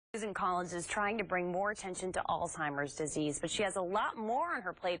Susan Collins is trying to bring more attention to Alzheimer's disease, but she has a lot more on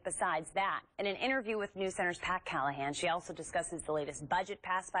her plate besides that. In an interview with News Center's Callaghan, she also discusses the latest budget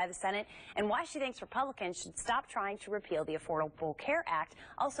passed by the Senate and why she thinks Republicans should stop trying to repeal the Affordable Care Act,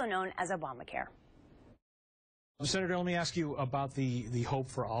 also known as Obamacare. Senator, let me ask you about the Hope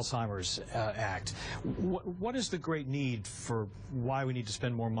for Alzheimer's Act. What is the great need for why we need to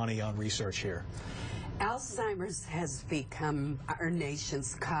spend more money on research here? Alzheimer's has become our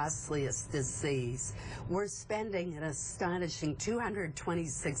nation's costliest disease. We're spending an astonishing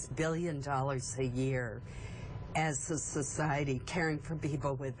 $226 billion a year as a society caring for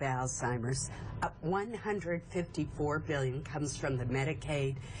people with Alzheimer's. $154 billion comes from the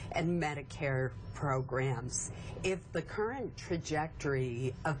Medicaid and Medicare programs. If the current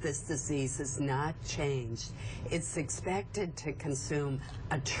trajectory of this disease is not changed, it's expected to consume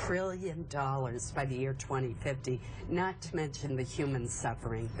 $1 trillion by the year 2050, not to mention the human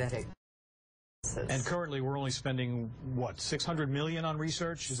suffering that it causes. And currently we're only spending, what, $600 million on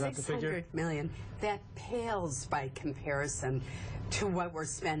research? Is that the figure? $600 million. That pales by comparison to what we're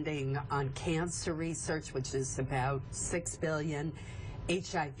spending on cancer research, which is about $6 billion.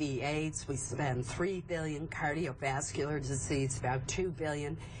 HIV/AIDS, we spend $3 billion. Cardiovascular disease, about $2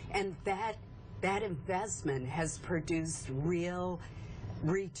 billion. And that investment has produced real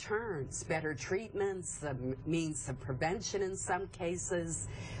returns, better treatments, means of prevention in some cases.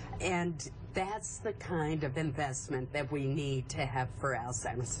 And that's the kind of investment that we need to have for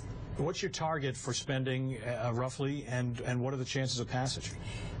Alzheimer's. What's your target for spending roughly, and what are the chances of passage?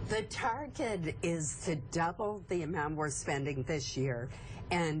 The target is to double the amount we're spending this year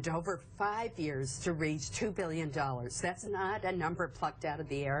and over 5 years to reach $2 billion. That's not a number plucked out of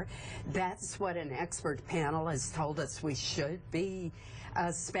the air. That's what an expert panel has told us we should be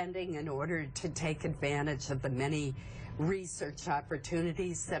spending in order to take advantage of the many research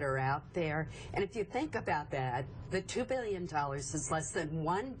opportunities that are out there. And if you think about that, the $2 billion is less than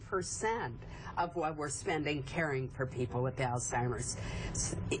 1% of what we're spending caring for people with Alzheimer's.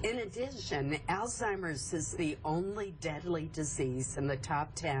 In addition, Alzheimer's is the only deadly disease in the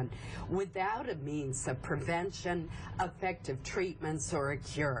top 10 without a means of prevention, effective treatments, or a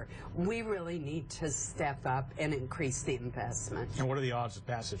cure. We really need to step up and increase the investment. And what are the odds of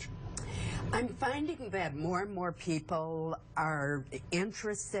passage? I'm finding that more and more people are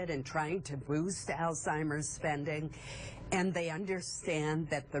interested in trying to boost Alzheimer's spending, and they understand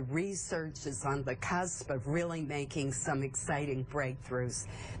that the research is on the cusp of really making some exciting breakthroughs.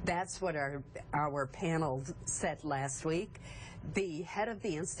 That's what our panel said last week. The head of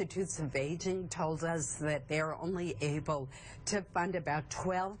the Institutes of Aging told us that they're only able to fund about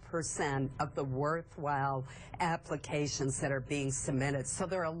 12% of the worthwhile applications that are being submitted. So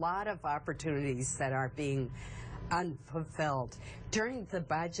there are a lot of opportunities that are being unfulfilled. During the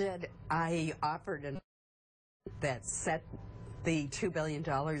budget, I offered an that set the $2 billion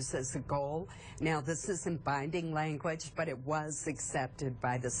as a goal. Now, this isn't binding language, but it was accepted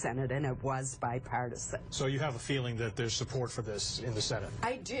by the Senate, and it was bipartisan. So you have a feeling that there's support for this in the Senate?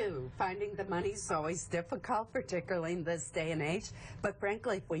 I do. Finding the money is always difficult, particularly in this day and age. But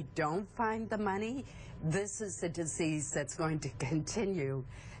frankly, if we don't find the money, this is a disease that's going to continue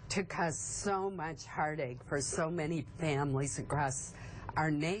to cause so much heartache for so many families across our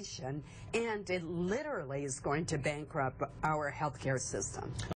nation, and it literally is going to bankrupt our healthcare system.